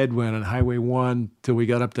big headwind on Highway 1 till we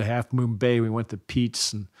got up to Half Moon Bay. We went to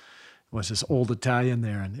Pete's, and there was this old Italian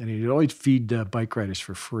there, and he'd always feed bike riders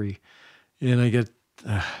for free. And I get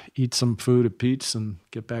eat some food at Pete's and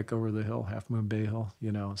get back over the hill, Half Moon Bay Hill.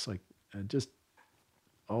 It's like just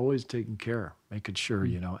always taking care, making sure,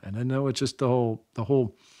 And I know it's just the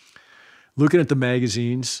whole looking at the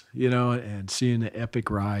magazines, and seeing the epic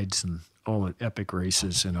rides and all the epic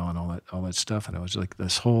races, and all that stuff. And it was like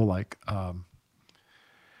this whole I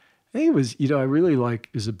think it was, I really like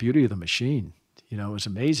is the beauty of the machine. it was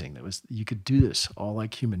amazing. You could do this all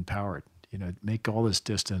like human powered, make all this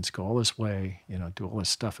distance, go all this way, do all this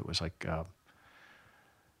stuff. It was like,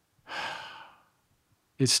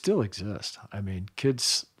 it still exists. I mean,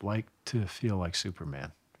 kids like to feel like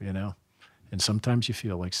Superman, and sometimes you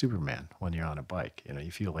feel like Superman when you're on a bike.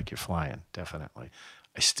 You feel like you're flying, definitely.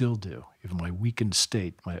 I still do. Even my weakened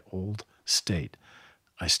state, my old state,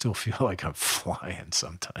 I still feel like I'm flying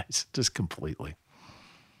sometimes, just completely.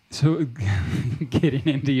 So getting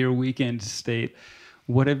into your weekend state,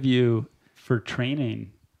 what have you, for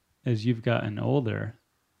training as you've gotten older,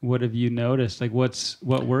 what have you noticed? Like what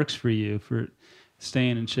works for you for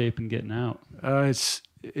staying in shape and getting out?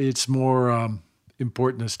 It's more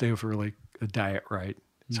important to stay for like a diet right.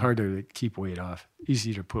 It's harder to keep weight off,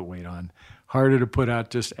 easy to put weight on, harder to put out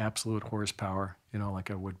just absolute horsepower,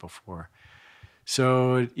 like I would before.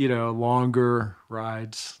 So, longer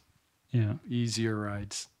rides, easier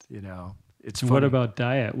rides, it's funny. What about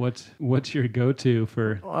diet? What's your go-to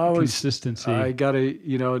for consistency? I gotta,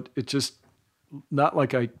 it's just not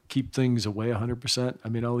like I keep things away 100%. I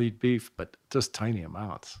mean, I'll eat beef, but just tiny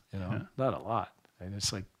amounts, not a lot. And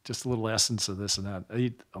it's like just a little essence of this and that. I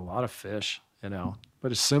eat a lot of fish,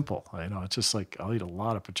 but it's simple. It's just like I'll eat a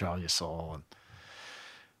lot of Pachalia sole and,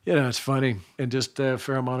 it's funny. And just a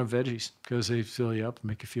fair amount of veggies because they fill you up and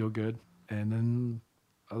make you feel good. And then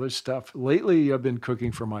other stuff. Lately, I've been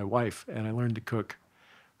cooking for my wife, and I learned to cook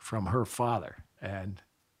from her father and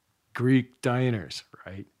Greek diners,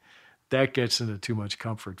 right? That gets into too much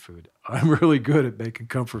comfort food. I'm really good at making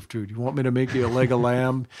comfort food. You want me to make you a leg of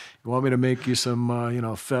lamb? You want me to make you some,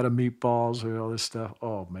 feta meatballs or all this stuff?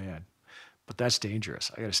 Oh, man. But that's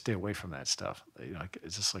dangerous. I got to stay away from that stuff.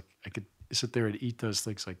 It's just like I could sit there and eat those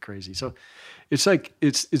things like crazy. So it's like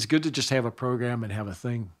it's good to just have a program and have a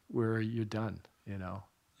thing where you're done,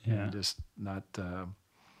 and just not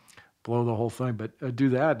blow the whole thing. But I do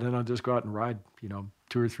that, and then I'll just go out and ride,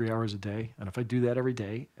 2 or 3 hours a day. And if I do that every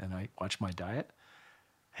day and I watch my diet,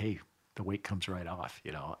 hey, the weight comes right off,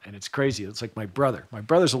 and it's crazy. It's like my brother. My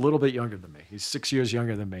brother's a little bit younger than me. He's 6 years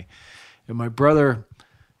younger than me. And my brother,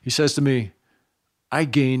 he says to me, I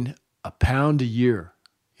gain a pound a year.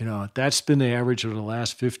 That's been the average of the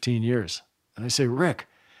last 15 years. And I say, Rick,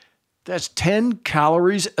 that's 10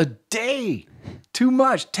 calories a day. Too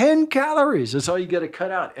much. 10 calories. That's all you got to cut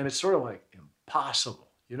out. And it's sort of like impossible.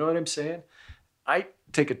 You know what I'm saying? I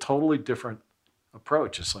take a totally different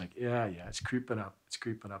approach. It's like, yeah, it's creeping up. It's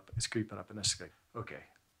creeping up. It's creeping up. And it's like, okay,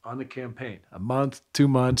 on the campaign, a month, 2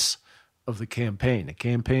 months of the campaign. The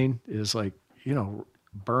campaign is like,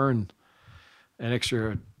 burn an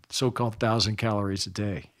extra so-called 1,000 calories a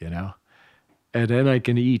day, and then I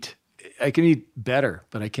can eat better,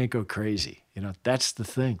 but I can't go crazy. That's the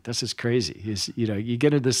thing. That's just crazy is, you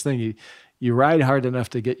get into this thing, you ride hard enough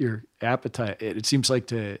to get your appetite. It seems like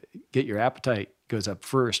to get your appetite goes up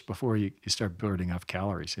first before you start burning off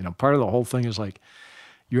calories. Part of the whole thing is like,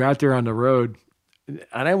 you're out there on the road, and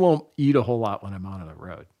I won't eat a whole lot when I'm out on the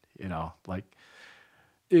road, like,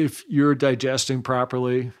 if you're digesting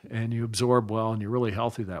properly and you absorb well and you're really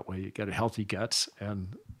healthy that way, you get healthy guts,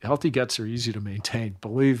 and healthy guts are easy to maintain.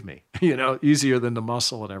 Believe me, easier than the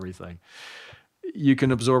muscle and everything. You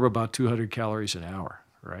can absorb about 200 calories an hour,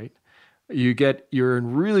 right? You're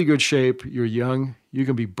in really good shape. You're young. You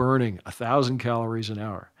can be burning 1,000 calories an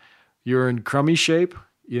hour. You're in crummy shape.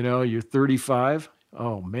 You're 35.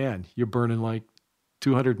 Oh man, you're burning like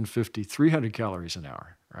 250, 300 calories an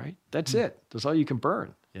hour, right? That's it. That's all you can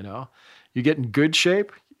burn. You get in good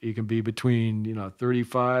shape, you can be between,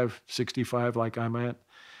 35, 65 like I'm at.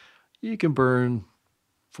 You can burn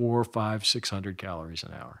 400, 500, 600 calories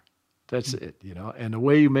an hour. That's it, And the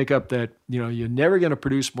way you make up that, you're never going to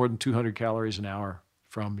produce more than 200 calories an hour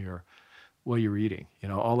from what you're eating,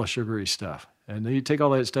 all the sugary stuff. And then you take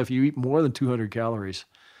all that stuff, you eat more than 200 calories,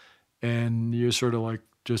 and you're sort of like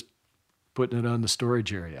just putting it on the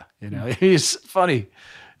storage area, It's funny.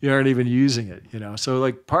 You aren't even using it, So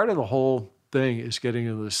like part of the whole thing is getting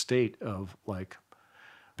into the state of like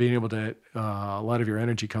being able to, a lot of your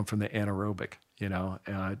energy come from the anaerobic,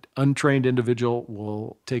 An untrained individual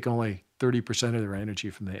will take only 30% of their energy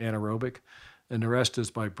from the anaerobic, and the rest is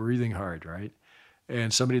by breathing hard, right?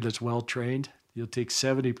 And somebody that's well-trained, you'll take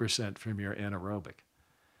 70% from your anaerobic.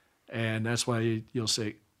 And that's why you'll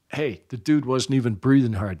say, hey, the dude wasn't even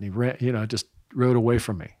breathing hard, and he ran, just rode away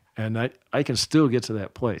from me. And I can still get to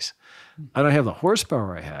that place. I don't have the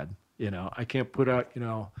horsepower I had. I can't put out,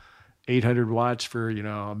 800 watts for,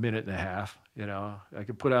 a minute and a half. I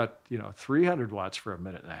could put out, 300 watts for a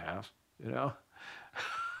minute and a half,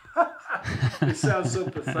 It sounds so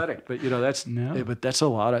pathetic, but, but that's a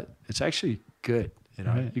lot of, it's actually good. You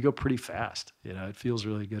know, Right. you go pretty fast. You know, it feels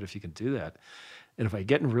really good if you can do that. And if I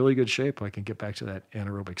get in really good shape, I can get back to that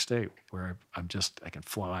anaerobic state where I can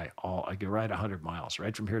fly I can ride 100 miles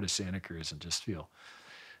right from here to Santa Cruz and just feel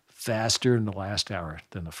faster in the last hour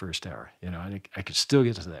than the first hour. You know, I could still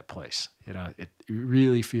get to that place. You know, it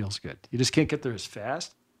really feels good. You just can't get there as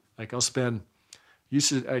fast. Like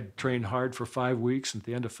I'd train hard for 5 weeks. And at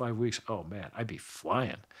the end of 5 weeks, oh man, I'd be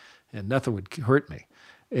flying and nothing would hurt me.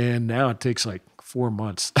 And now it takes like 4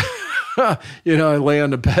 months. You know, I lay on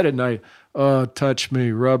the bed at night, oh, touch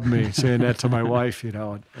me, rub me, saying that to my wife, you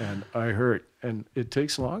know, and I hurt. And it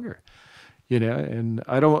takes longer, you know, and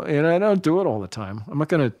I don't do it all the time. I'm not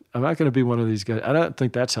gonna be one of these guys. I don't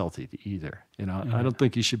think that's healthy either. You know, I don't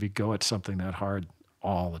think you should go at something that hard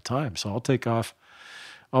all the time. So I'll take off.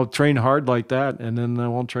 I'll train hard like that, and then I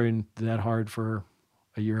won't train that hard for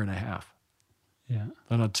a year and a half. Yeah.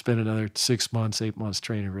 Then I'd spend another 6 months, 8 months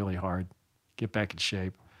training really hard, get back in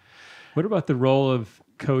shape. What about the role of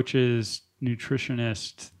coaches,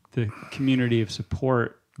 nutritionists, the community of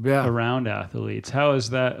support around athletes? How has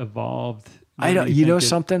that evolved?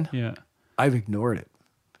 Something? Yeah. I've ignored it,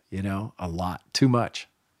 you know, a lot, too much,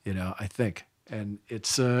 you know, I think. And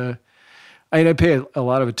it's, I pay a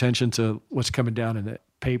lot of attention to what's coming down in the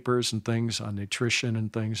papers and things on nutrition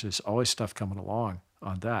and things. There's always stuff coming along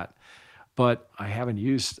on that. But I haven't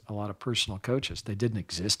used a lot of personal coaches. They didn't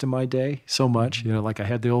exist in my day so much. You know, like I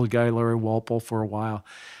had the old guy, Larry Walpole, for a while.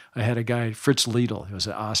 I had a guy, Fritz Liedl, who was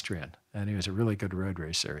an Austrian, and he was a really good road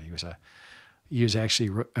racer. He was actually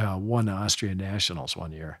won the Austrian Nationals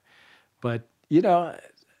one year. But, you know,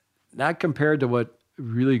 not compared to what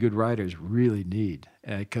really good riders really need.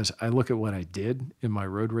 Because I look at what I did in my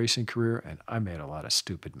road racing career, and I made a lot of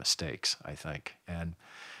stupid mistakes, I think. And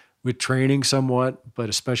with training somewhat, but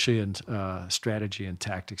especially in strategy and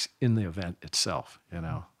tactics in the event itself, you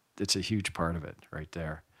know, it's a huge part of it right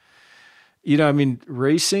there. You know, I mean,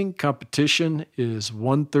 racing competition is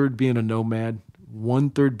 1/3 being a nomad,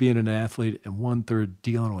 1/3 being an athlete, and 1/3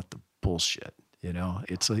 dealing with the bullshit. You know,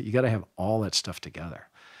 it's like you got to have all that stuff together.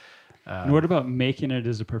 And what about making it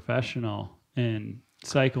as a professional in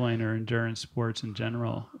cycling or endurance sports in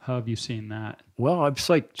general? How have you seen that? Well, it's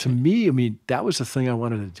like, to me, I mean, that was the thing I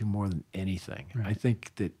wanted to do more than anything. Right. I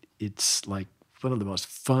think that it's like one of the most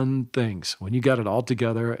fun things when you got it all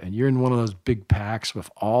together and you're in one of those big packs with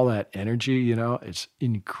all that energy, you know, it's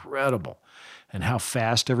incredible. And how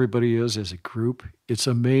fast everybody is as a group, it's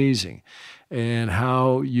amazing. And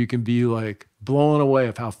how you can be like blown away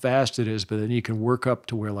of how fast it is, but then you can work up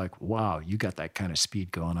to where like, wow, you got that kind of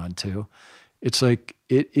speed going on too. It's like,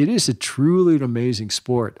 it is a truly amazing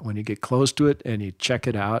sport when you get close to it and you check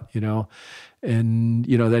it out, you know, and,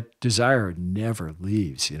 you know, that desire never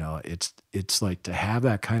leaves, you know. It's like to have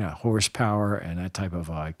that kind of horsepower and that type of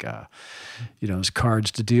like, you know, those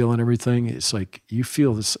cards to deal and everything. It's like, you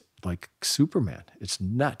feel this like Superman. It's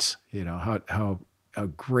nuts, you know, how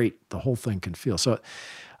great the whole thing can feel. So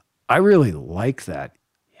I really like that.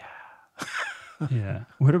 Yeah.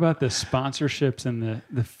 What about the sponsorships and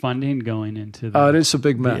the funding going into the it is a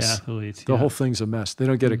big mess. The athletes? The whole thing's a mess. They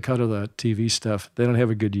don't get a cut of the TV stuff. They don't have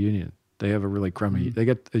a good union. They have a really crummy. They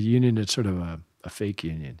get a union that's sort of a fake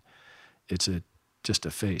union. It's just a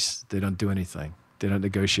face. They don't do anything. They don't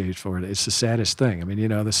negotiate for it. It's the saddest thing. I mean, you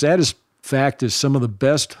know, the saddest fact is some of the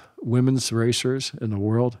best women's racers in the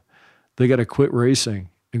world, they got to quit racing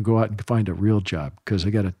and go out and find a real job because they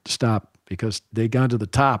got to stop, because they gone to the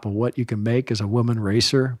top of what you can make as a woman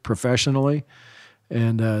racer professionally,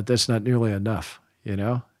 and that's not nearly enough. You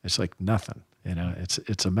know, it's like nothing. You know,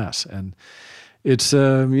 it's a mess, and it's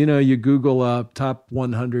you know, you Google top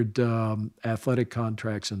 100 athletic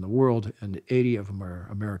contracts in the world, and 80 of them are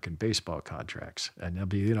American baseball contracts, and they'll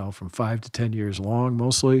be, you know, from 5 to 10 years long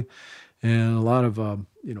mostly, and a lot of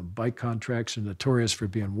you know, bike contracts are notorious for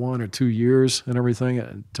being 1 or 2 years and everything.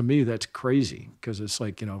 And to me, that's crazy because it's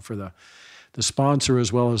like, you know, for the sponsor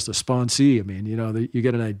as well as the sponsee. I mean, you know, you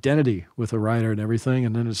get an identity with a rider and everything,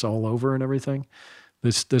 and then it's all over and everything.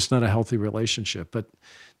 That's not a healthy relationship. But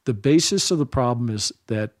the basis of the problem is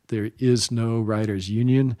that there is no riders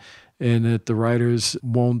union, and that the riders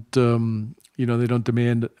won't, you know, they don't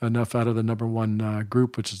demand enough out of the number one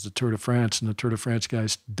group, which is the Tour de France, and the Tour de France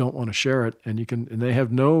guys don't want to share it, and they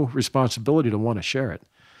have no responsibility to want to share it.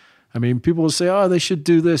 I mean, people will say, oh, they should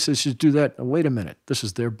do this, they should do that. Oh, wait a minute. This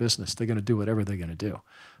is their business. They're going to do whatever they're going to do.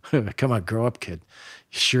 Come on, grow up, kid.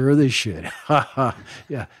 Sure they should.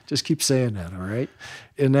 Yeah, just keep saying that, all right?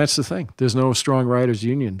 And that's the thing. There's no strong riders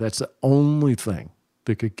union. That's the only thing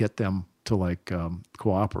that could get them to, like,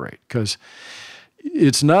 cooperate. Because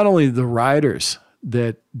it's not only the riders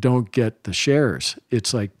that don't get the shares.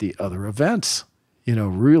 It's like the other events.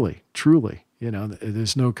 really, truly.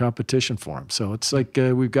 There's no competition for them. So it's like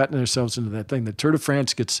we've gotten ourselves into that thing. The Tour de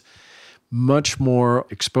France gets much more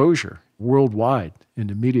exposure worldwide in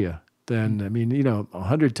the media than,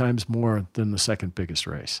 100 times more than the second biggest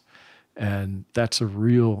race. And that's a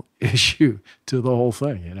real issue to the whole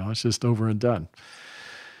thing. It's just over and done.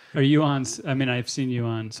 Are you on, I've seen you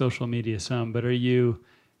on social media some, but do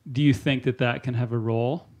you think that can have a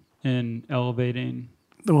role in elevating?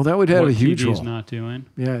 Well, that would have a huge role. TV's not doing.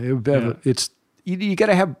 Yeah, it would have. You got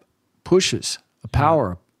to have pushes, a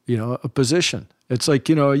power, a position. It's like,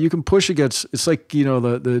 you can push against. It's like,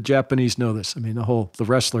 the Japanese know this. The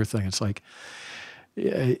wrestler thing. It's like,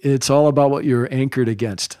 it's all about what you're anchored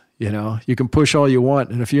against. You can push all you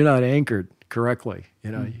want, and if you're not anchored correctly,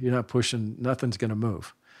 you're not pushing. Nothing's going to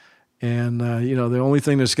move. And, the only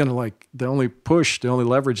thing that's going to the only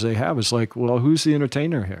leverage they have is like, well, who's the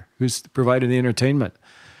entertainer here? Who's providing the entertainment?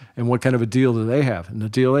 And what kind of a deal do they have? And the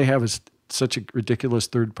deal they have is such a ridiculous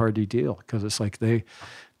third-party deal because it's like they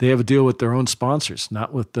have a deal with their own sponsors,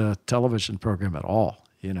 not with the television program at all.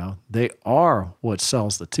 They are what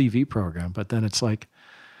sells the TV program, but then it's like,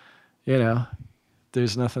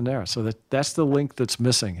 there's nothing there. So that's the link that's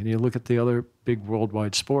missing. And you look at the other big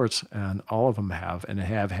worldwide sports, and all of them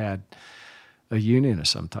have had a union of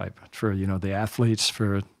some type for, the athletes,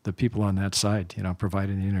 for the people on that side,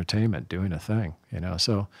 providing the entertainment, doing a thing,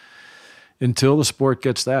 So until the sport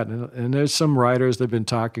gets that, and there's some writers that have been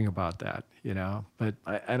talking about that, but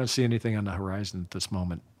I don't see anything on the horizon at this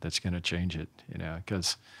moment that's going to change it,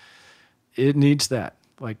 because it needs that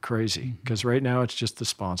like crazy. Because right now it's just the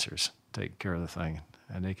sponsors taking care of the thing,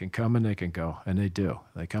 and they can come and they can go, and they do.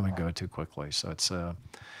 They come and go too quickly. So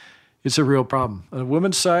it's a real problem. On the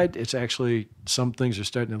women's side, it's actually, some things are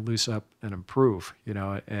starting to loosen up and improve,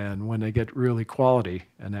 and when they get really quality,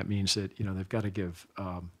 and that means that, they've got to give,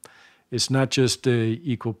 it's not just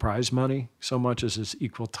equal prize money so much as it's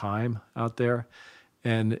equal time out there.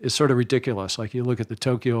 And it's sort of ridiculous. Like you look at the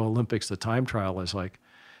Tokyo Olympics, the time trial is like,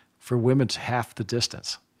 for women, it's half the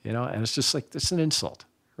distance, and it's just like, it's an insult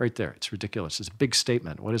right there. It's ridiculous. It's a big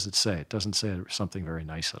statement. What does it say? It doesn't say something very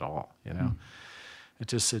nice at all, It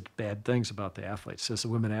just said bad things about the athletes. It says the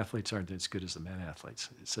women athletes aren't as good as the men athletes.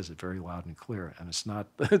 It says it very loud and clear, and it's not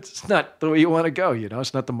the way you want to go,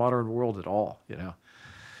 It's not the modern world at all,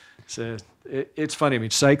 So it's funny.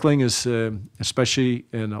 Cycling is, especially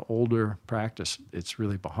in an older practice, it's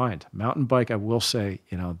really behind. Mountain bike, I will say,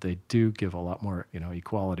 they do give a lot more,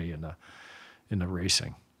 equality in the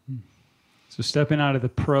racing. So stepping out of the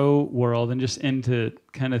pro world and just into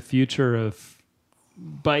kind of future of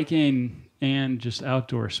biking and just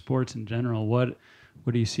outdoor sports in general, what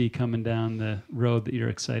do you see coming down the road that you're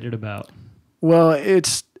excited about? Well,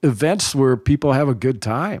 it's events where people have a good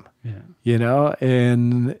time, and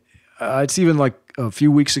it's even like a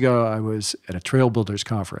few weeks ago, I was at a trail builders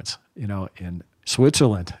conference, in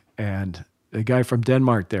Switzerland, and a guy from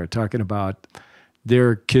Denmark there talking about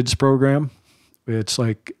their kids program. It's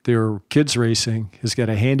like their kids racing has got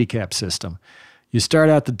a handicap system. You start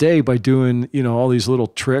out the day by doing, all these little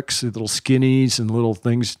tricks, little skinnies and little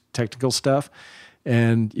things, technical stuff,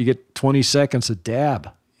 and you get 20 seconds of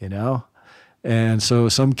dab, And so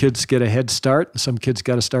some kids get a head start, and some kids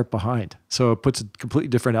got to start behind. So it puts a completely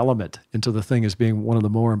different element into the thing as being one of the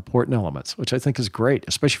more important elements, which I think is great,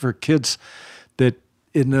 especially for kids that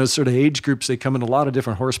in those sort of age groups, they come in a lot of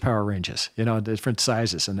different horsepower ranges, different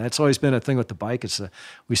sizes. And that's always been a thing with the bike.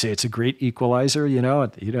 We say it's a great equalizer,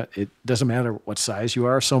 it doesn't matter what size you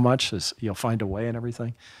are so much as you'll find a way and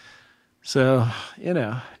everything. So,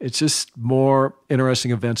 it's just more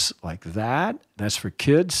interesting events like that. That's for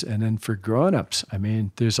kids. And then for grownups,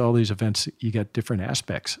 there's all these events, you got different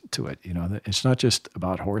aspects to it. It's not just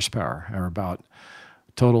about horsepower or about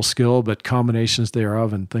total skill, but combinations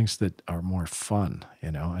thereof and things that are more fun,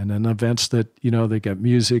 and then events that, they got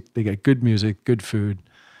music, they got good music, good food,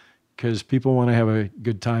 because people want to have a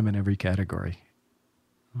good time in every category.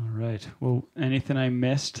 All right. Well, anything I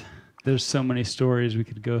missed? There's so many stories we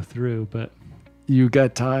could go through, but you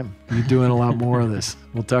got time. You're doing a lot more of this.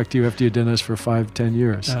 We'll talk to you after you've done this for 5-10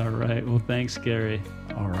 years. All right. Well, thanks, Gary.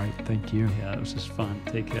 All right. Thank you. Yeah, it was just fun.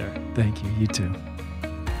 Take care. Thank you. You too.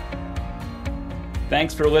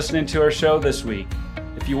 Thanks for listening to our show this week.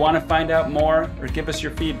 If you want to find out more or give us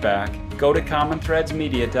your feedback, go to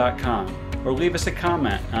commonthreadsmedia.com or leave us a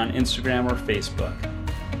comment on Instagram or Facebook.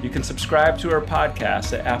 You can subscribe to our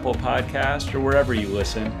podcast at Apple Podcasts or wherever you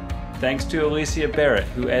listen. Thanks to Alicia Barrett,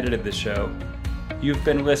 who edited the show. You've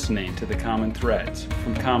been listening to The Common Threads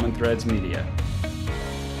from Common Threads Media.